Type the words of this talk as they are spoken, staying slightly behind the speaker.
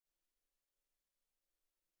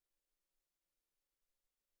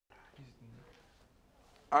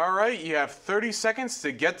All right, you have 30 seconds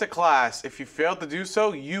to get to class. If you fail to do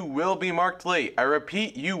so, you will be marked late. I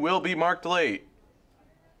repeat, you will be marked late.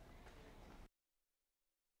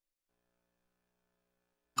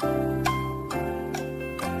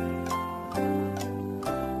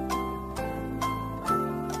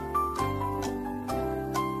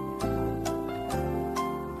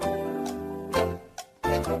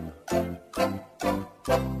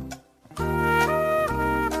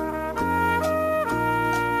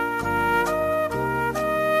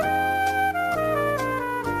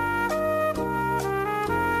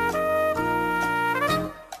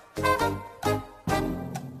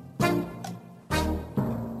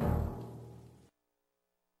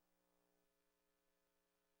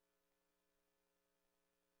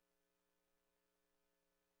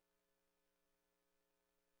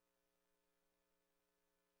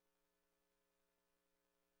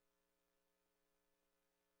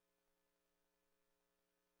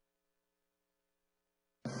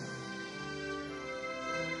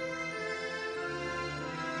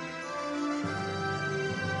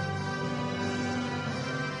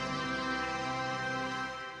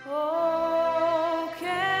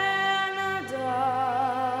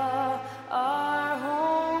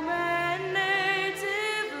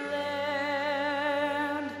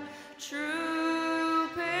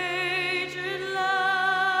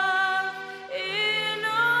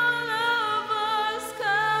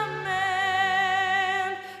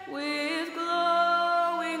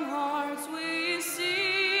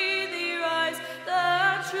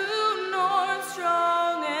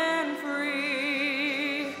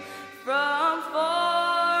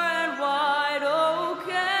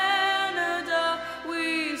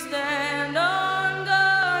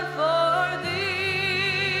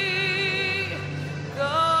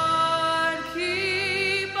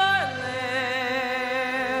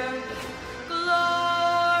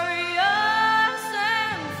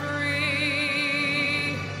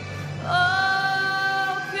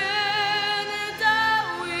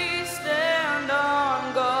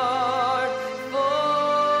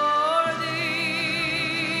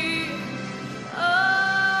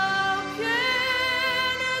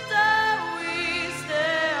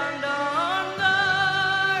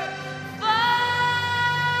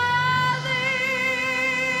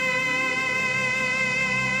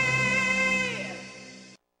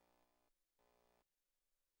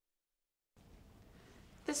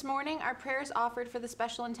 This morning, our prayer is offered for the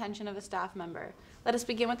special intention of a staff member. Let us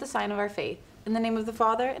begin with the sign of our faith. In the name of the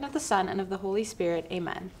Father, and of the Son, and of the Holy Spirit.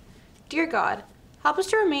 Amen. Dear God, help us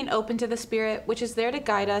to remain open to the Spirit, which is there to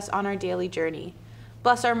guide us on our daily journey.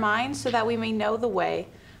 Bless our minds so that we may know the way.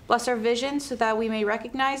 Bless our vision so that we may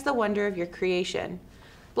recognize the wonder of your creation.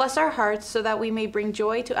 Bless our hearts so that we may bring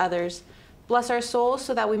joy to others. Bless our souls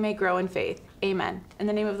so that we may grow in faith. Amen. In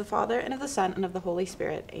the name of the Father, and of the Son, and of the Holy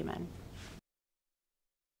Spirit. Amen.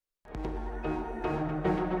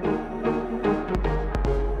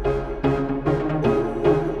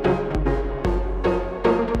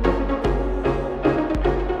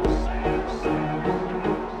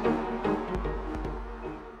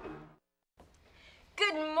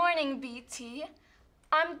 BT.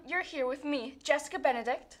 You're here with me, Jessica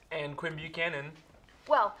Benedict. And Quinn Buchanan.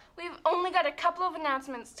 Well, we've only got a couple of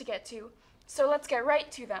announcements to get to, so let's get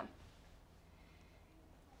right to them.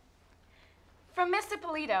 From Miss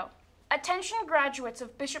Ippolito, attention graduates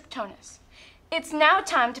of Bishop Tonnos. It's now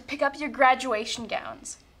time to pick up your graduation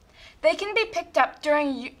gowns. They can be picked up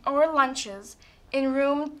during your lunches in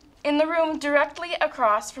the room directly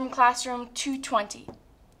across from classroom 220.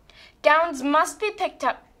 Gowns must be picked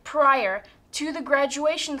up prior to the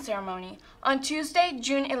graduation ceremony on Tuesday,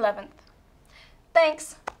 June 11th.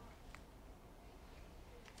 Thanks.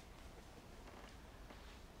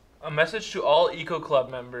 A message to all Eco Club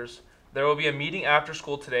members. There will be a meeting after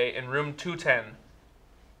school today in room 210.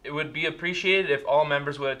 It would be appreciated if all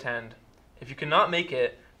members would attend. If you cannot make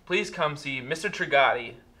it, please come see Mr.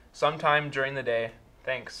 Trigatti sometime during the day.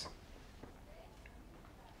 Thanks.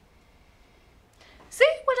 See,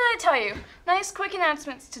 what did I tell you? Nice quick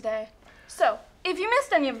announcements today. So, if you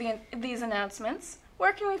missed any of these announcements,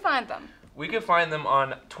 where can we find them? We can find them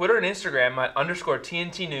on Twitter and Instagram at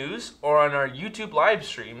 _TNTNEWS or on our YouTube live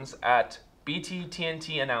streams at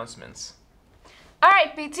BTTNT_announcements. All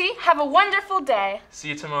right, BT, have a wonderful day. See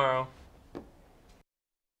you tomorrow.